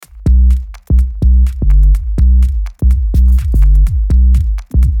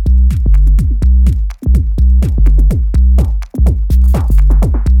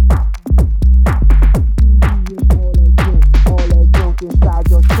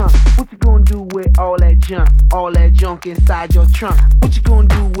trunk? What you gonna do with all that junk inside your trunk? What you gonna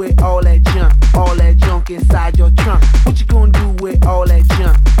do with all that junk inside your trunk? What you gonna do with all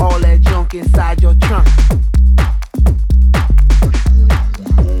that junk inside your trunk?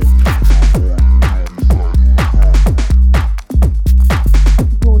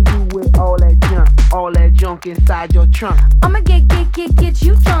 All that junk inside your trunk. I'ma get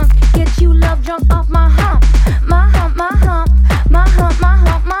you drunk, get you love drunk off my hump, my hump, my hump, my hump, my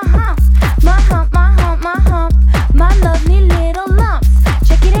hump, my hump, my hump, my hump, my hump, my lovely little lumps.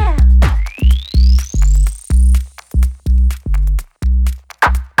 Check it out.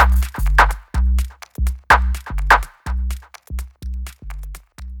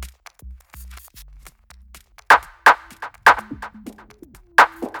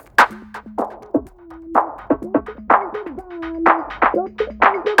 Dolce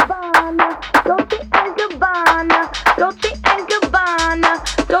and Gabbana, Dolce and Gabbana,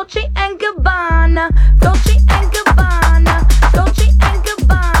 Dolce and Gabbana, Dolce and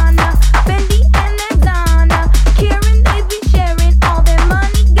Gabbana, Fendi and Adana, Karen, they be sharing all their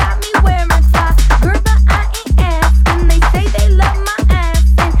money, got me wearing fly. Girl, but I ain't asking, they say they love my ass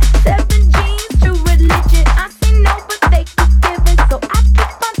and 7 jeans, true religion. I say no, but they keep giving, so I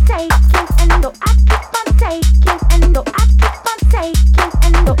keep on taking, and no, I keep on taking, and no, I keep on taking,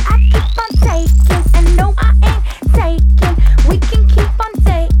 and no, I keep on taking, and no, I ain't taking. We can keep on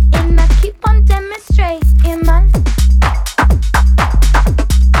dating, I keep on demonstrating my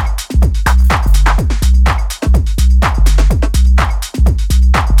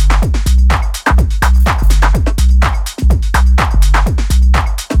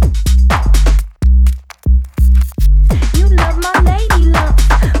you love my lady love,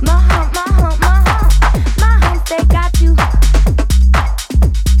 my hump, my hump, my hump, my hump, they got you.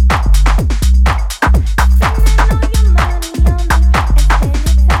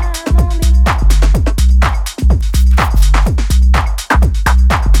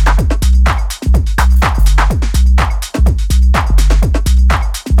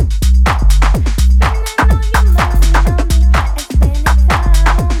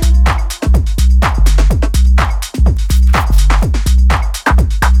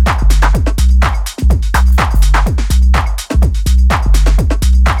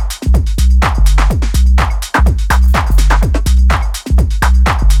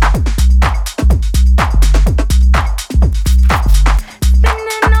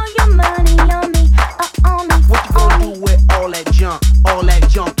 All that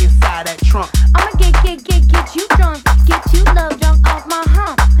junk inside that trunk. I'ma get you drunk, get you love drunk off my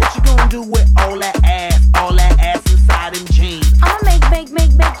hump. What you gonna do with all that ass inside them jeans? I'ma make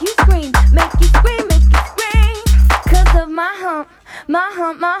you scream, make you scream, make you scream. 'Cause of my hump, my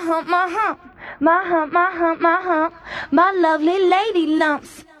hump, my hump, my hump, my hump, my hump, my hump, my lovely lady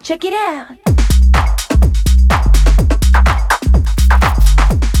lumps. Check it out.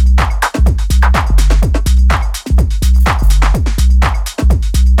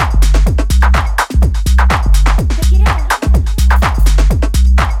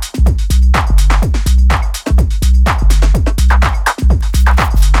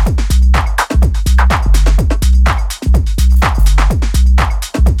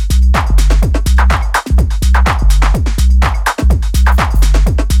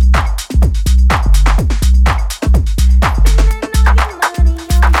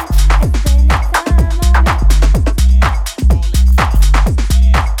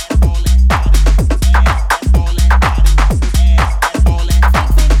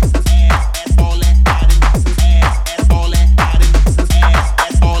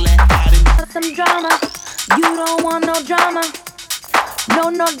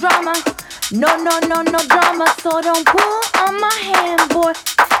 No drama, so don't pull on my hand, boy.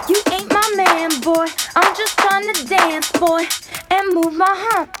 You ain't my man, boy. I'm just trying to dance, boy, and move my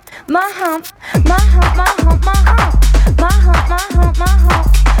hump, my hump, my hump, my hump, my hump, my hump, my hump, my hump,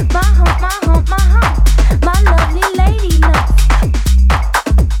 my hump, my hump, my hump, my lovely lady love.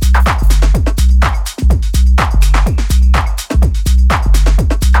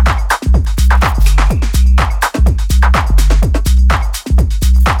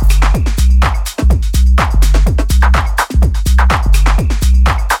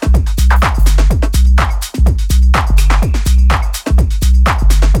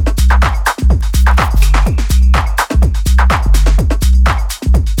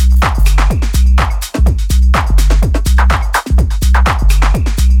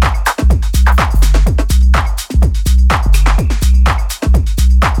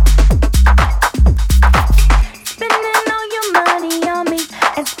 Spending all your money on me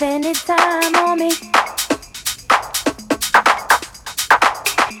and spending time on me.